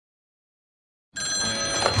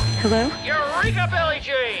Hello? Eureka, Billie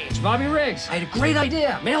Jean! It's Bobby Riggs. I had a great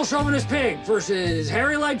idea. Male chauvinist pig versus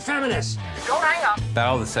hairy-legged feminist. Don't hang up.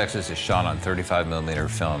 Battle of the Sexes is shot on 35mm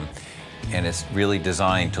film, and it's really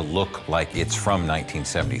designed to look like it's from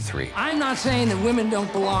 1973. I'm not saying that women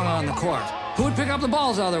don't belong on the court. Who would pick up the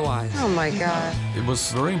balls otherwise? Oh my God. It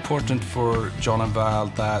was very important for John and Val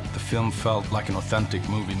that the film felt like an authentic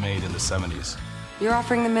movie made in the 70s. You're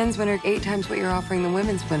offering the men's winner 8 times what you're offering the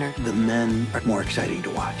women's winner. The men are more exciting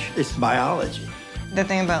to watch. It's biology. The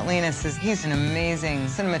thing about Linus is he's an amazing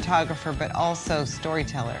cinematographer, but also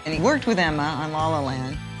storyteller. And he worked with Emma on La La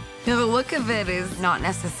Land. You know, the look of it is not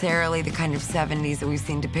necessarily the kind of 70s that we've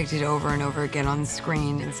seen depicted over and over again on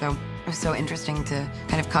screen. And so it was so interesting to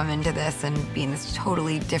kind of come into this and be in this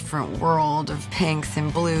totally different world of pinks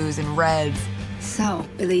and blues and reds. So,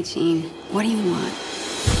 Billie Jean, what do you want?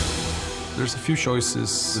 There's a few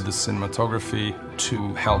choices with the cinematography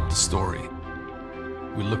to help the story.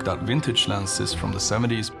 We looked at vintage lenses from the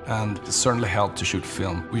 70s, and it certainly helped to shoot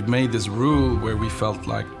film. We've made this rule where we felt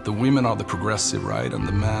like the women are the progressive, right? And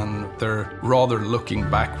the men, they're rather looking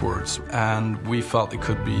backwards. And we felt it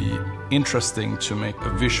could be interesting to make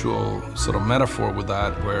a visual sort of metaphor with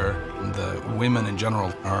that, where the women in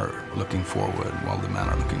general are looking forward while the men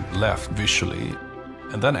are looking left visually.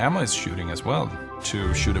 And then Emma is shooting as well,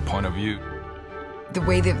 to shoot a point of view. The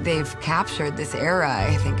way that they've captured this era,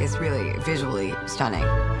 I think, is really visually stunning.